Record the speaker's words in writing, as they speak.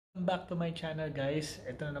Welcome back to my channel, guys.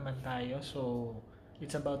 Ito na naman tayo. So,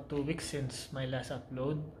 it's about 2 weeks since my last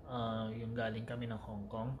upload. Yung galing kami ng Hong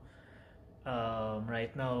Kong.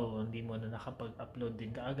 Right now, hindi mo na nakapag-upload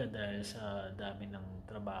din kaagad dahil sa dami ng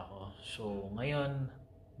trabaho. So, ngayon,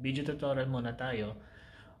 video tutorial muna tayo.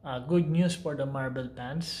 Good news for the marble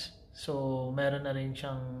fans. So, meron na rin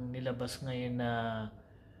siyang nilabas ngayon na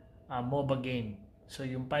MOBA game. So,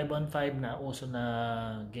 yung 5-on-5 na uso na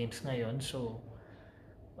games ngayon. So,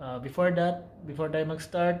 before tayo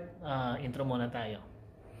mag-start, intro muna tayo.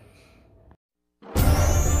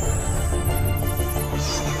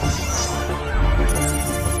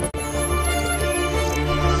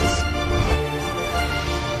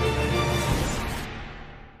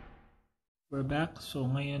 We're back. So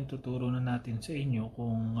ngayon tuturo na natin sa inyo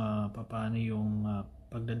kung paano yung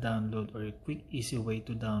pagda-download or quick easy way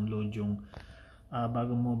to download yung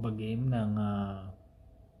bagong MOBA game ng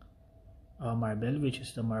Marble, which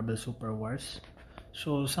is the Marble Super Wars.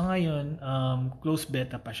 So sa ngayon, closed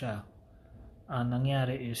beta pa siya. Ang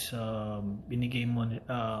nangyari is binigay mo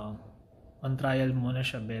on trial muna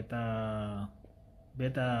siya,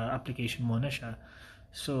 beta application muna siya.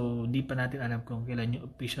 So hindi pa natin alam kung kailan yung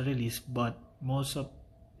official release, but most of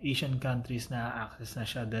Asian countries na access na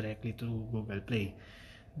siya directly through Google Play.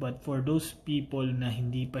 But for those people na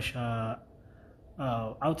hindi pa siya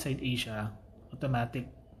outside Asia, automatic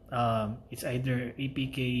it's either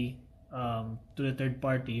APK to the third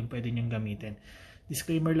party yung pwede nyong gamitin.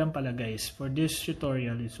 Disclaimer lang pala, guys, for this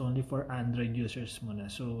tutorial it's only for Android users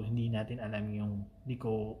muna, so hindi natin alam hindi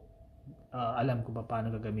ko alam kung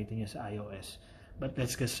paano gagamitin niya sa iOS. But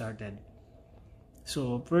let's get started.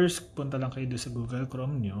 So first, punta lang kayo doon sa Google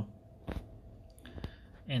Chrome nyo,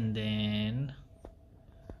 and then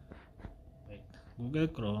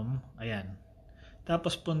Google Chrome, ayan,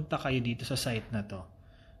 tapos punta kayo dito sa site na to,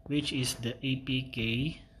 which is the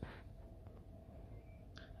apkpure.com.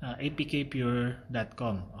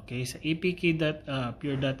 Okay, sa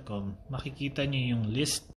apkpure.com makikita nyo yung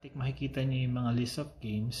list, makikita nyo yung mga list of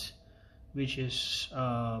games, which is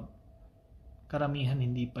karamihan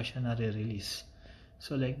hindi pa siya nare-release.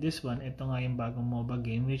 So like this one, ito nga yung bagong MOBA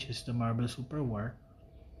game, which is the Marble Super War.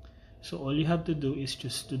 So all you have to do is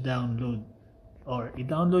just to download, or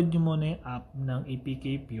i-download nyo muna yung app ng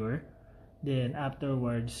APK Pure. Then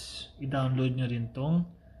afterwards, i-download nyo rin tong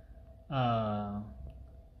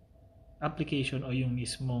application o yung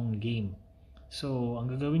mismong game. So ang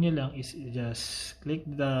gagawin nyo lang is just click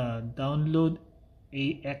the download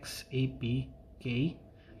XAPK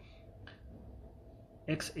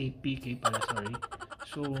pala, sorry.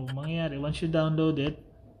 So mangyayari, once you download it,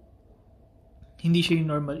 hindi siya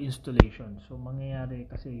yung normal installation. So mangyayari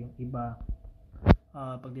kasi yung iba,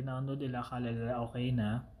 pag dinownload nila, akala nila okay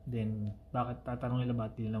na, then bakit tatanong nila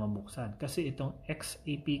ba't nila mabuksan? Kasi itong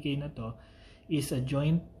XAPK na to is a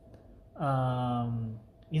joint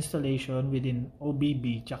installation within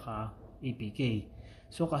OBB tsaka APK.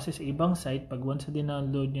 So kasi sa ibang site, pag once na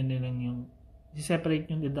dinownload nyo nilang yung,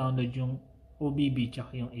 separate nyo i-download yung OBB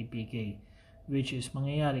tsaka yung APK, which is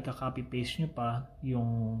mangyayari, ka-copy paste nyo pa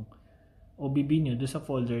yung OBB nyo doon sa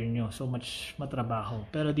folder nyo, so much matrabaho.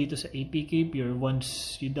 Pero dito sa APK Pure,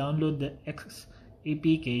 once you download the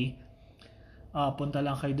XAPK, punta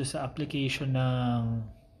lang kayo doon sa application ng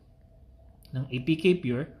APK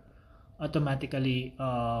Pure, automatically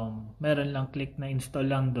meron lang click na install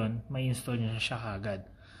lang doon, may install nyo siya kagad.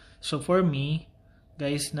 So for me,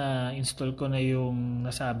 guys, na install ko na yung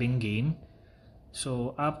nasabing game.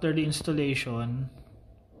 So after the installation,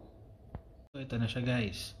 ito na siya,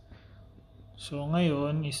 guys. So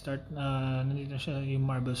ngayon, i-start na nandito na siya yung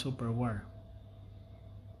Marble Super War.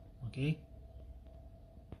 Okay?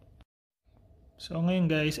 So ngayon,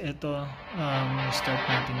 guys, ito start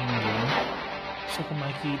natin yung game. So kung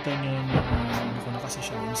makikita nyo ano ko na kasi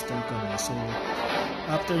siya, install ko na. So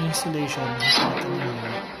after installation, makikita nyo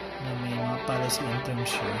na may mga policy and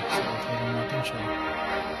terms siya. So okay lang natin siya.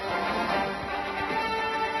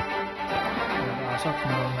 As of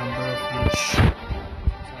now, number of which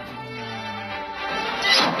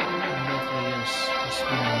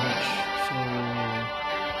so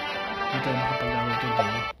dito nakapag-download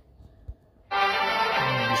today,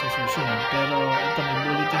 hindi sa susunod, pero ito may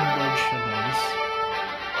bulletin board siya, guys.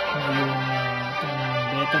 Yung itong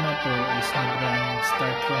beta na to is nag-run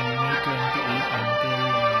start from May 28 until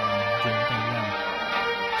June 10 lang,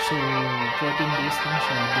 so 14 days lang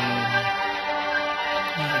siya.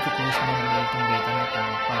 Then ito-close mo na itong beta na to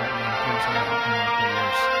para i-improve sa lahat ng mga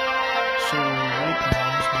players. So right now,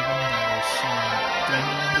 mas maganda is try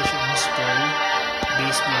nyo lang siya install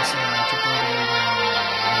based on sa tutorial na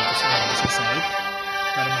dito sa site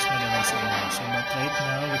para mas madali sa inyo. So but right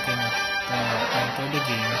now, we cannot enter the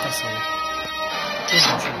game kasi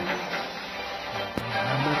yun siya.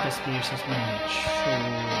 Number plus players has been reached. So,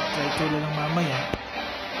 try ko lang mamaya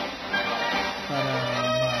para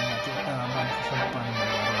ma-makikita ko paano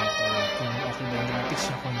mag-aaral ito. Kung okay ba yung graphics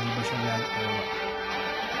niya, kung hindi ba siya lag or what.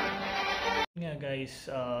 Nga guys,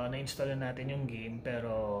 na-install na natin yung game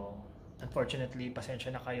pero unfortunately,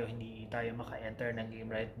 pasensya na kayo, hindi tayo maka-enter ng game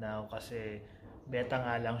right now kasi beta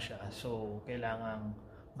nga lang siya. So, kailangang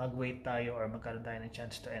mag-wait tayo or magkaroon tayo ng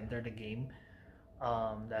chance to enter the game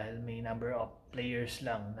dahil may number of players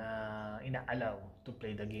lang na ina-allow to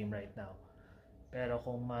play the game right now. Pero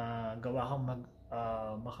kung magawa kang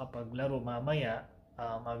makapaglaro mamaya,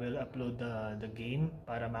 I will upload the game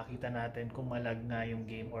para makita natin kung malag nga yung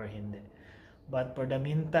game or hindi. But for the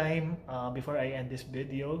meantime, before I end this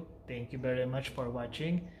video, thank you very much for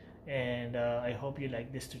watching and I hope you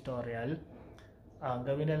like this tutorial.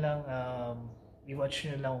 Gawin na lang, i-watch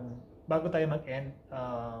nyo lang bago tayo mag-end.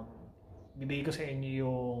 Bibigay ko sa inyo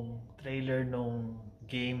yung trailer nung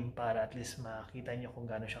game para at least makita nyo kung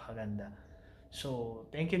gaano siya kaganda. So,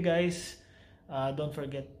 thank you guys. Don't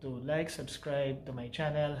forget to like, subscribe to my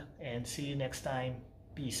channel, and see you next time.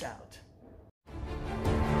 Peace out.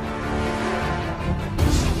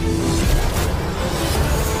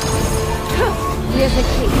 Here's a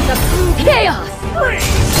case of chaos!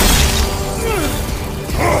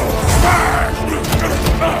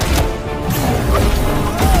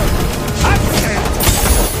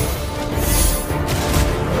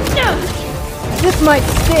 This might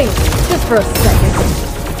sting, just for a second.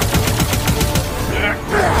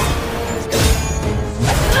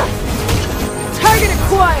 Target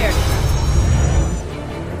acquired!